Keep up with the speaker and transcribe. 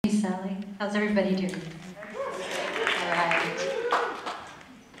How's everybody doing? All right.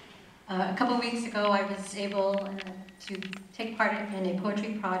 A couple weeks ago, I was able to take part in a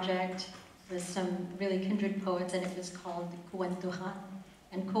poetry project with some really kindred poets, and it was called Kwentuhan.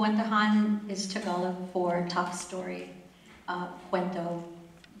 And Kwentuhan is Tagalog for top story. Cuento,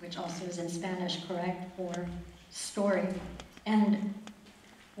 which also is in Spanish, correct, for story. And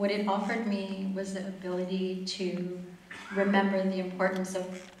what it offered me was the ability to remember the importance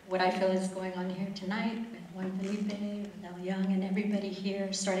of what I feel is going on here tonight with Juan, Felipe, with El Young, and everybody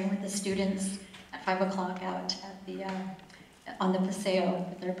here, starting with the students at 5 o'clock out at the on the Paseo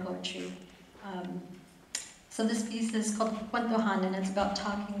with their poetry. So this piece is called Kwentuhan, and it's about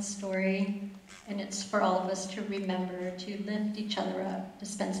talking story, and it's for all of us to remember to lift each other up, to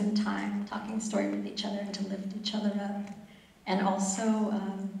spend some time talking story with each other and to lift each other up. And also,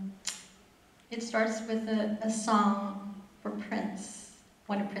 it starts with a song for Prince,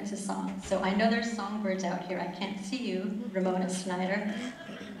 one of Prince's songs. So I know there's songbirds out here. I can't see you, Ramona Snyder,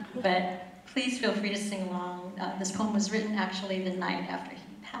 but please feel free to sing along. This poem was written actually the night after he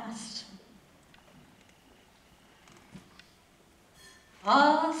passed.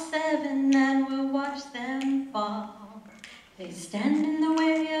 All seven, and we'll watch them fall. They stand in the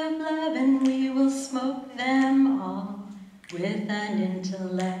way of love, and we will smoke them all with an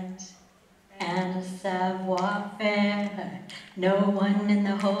intellect and a savoir-faire. No one in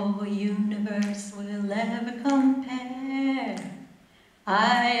the whole universe will ever compare.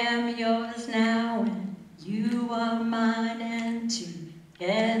 I am yours now, and you are mine, and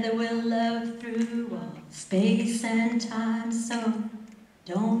together we'll love through all space and time. So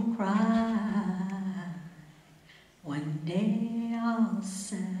don't cry. One day all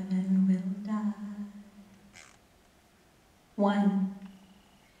seven will die. 1.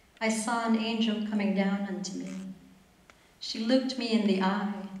 I saw an angel coming down unto me. She looked me in the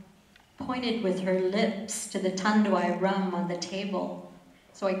eye, pointed with her lips to the tanduay rum on the table,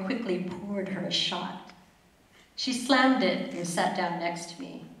 so I quickly poured her a shot. She slammed it and sat down next to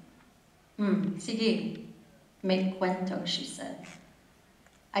me. Sige, make cuento, she said.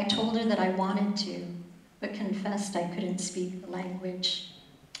 I told her that I wanted to, but confessed I couldn't speak the language.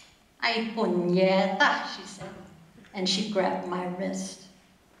 Ay, puñeta, she said, and she grabbed my wrist.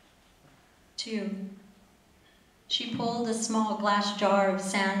 2. She pulled a small glass jar of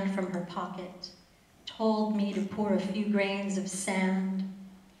sand from her pocket, told me to pour a few grains of sand,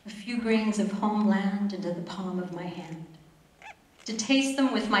 a few grains of homeland into the palm of my hand, to taste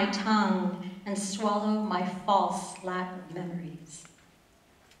them with my tongue and swallow my false lack of memories.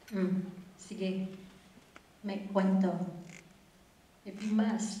 Sige, make cuento. If you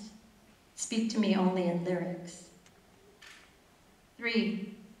must, speak to me only in lyrics.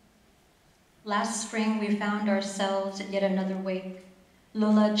 3. Last spring we found ourselves at yet another wake,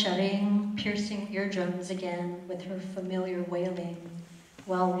 Lola Charing piercing eardrums again with her familiar wailing,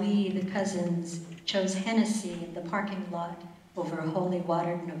 while we, the cousins, chose Hennessy in the parking lot over holy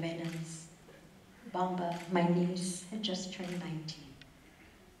watered novenas. Bamba, my niece, had just turned 19.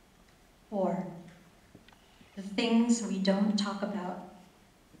 4. The things we don't talk about.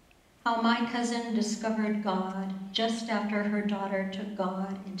 How my cousin discovered God just after her daughter took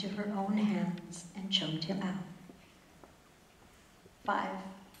God into her own hands and choked him out. 5.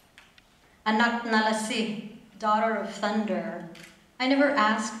 Anak nalasi, daughter of thunder. I never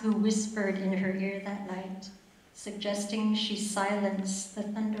asked who whispered in her ear that night, suggesting she silence the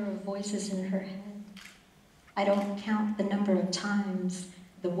thunder of voices in her head. I don't count the number of times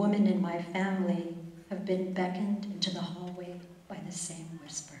the women in my family have been beckoned into the hallway by the same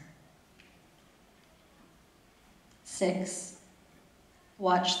whisper. 6.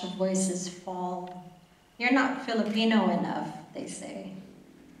 Watch the voices fall. You're not Filipino enough, they say.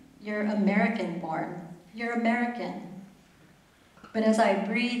 You're American-born. You're American. But as I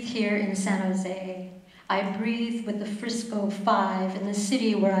breathe here in San Jose, I breathe with the Frisco 5 in the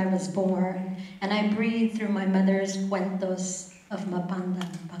city where I was born, and I breathe through my mother's cuentos of Mapanda,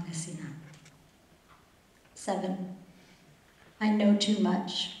 Pangasinan. 7. I know too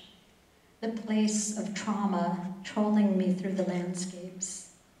much. The place of trauma trolling me through the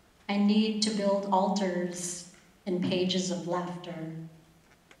landscapes. I need to build altars and pages of laughter.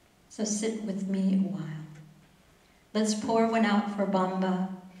 So sit with me a while. Let's pour one out for Bamba,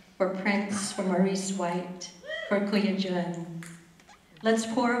 for Prince, for Maurice White, for Kuya Juan. Let's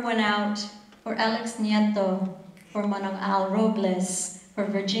pour one out for Alex Nieto, for Manang Al Robles, for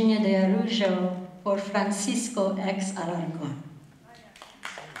Virginia de Araujo, for Francisco X. Alarcon.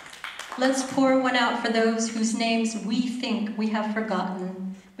 Let's pour one out for those whose names we think we have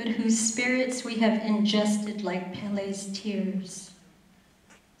forgotten, but whose spirits we have ingested like Pele's tears.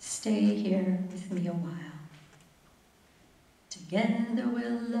 stay here with me a while. Together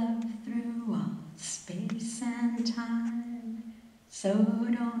we'll love through all space and time, so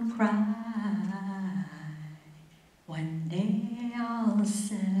don't cry. One day all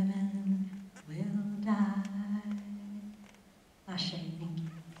seven will die. Ashe.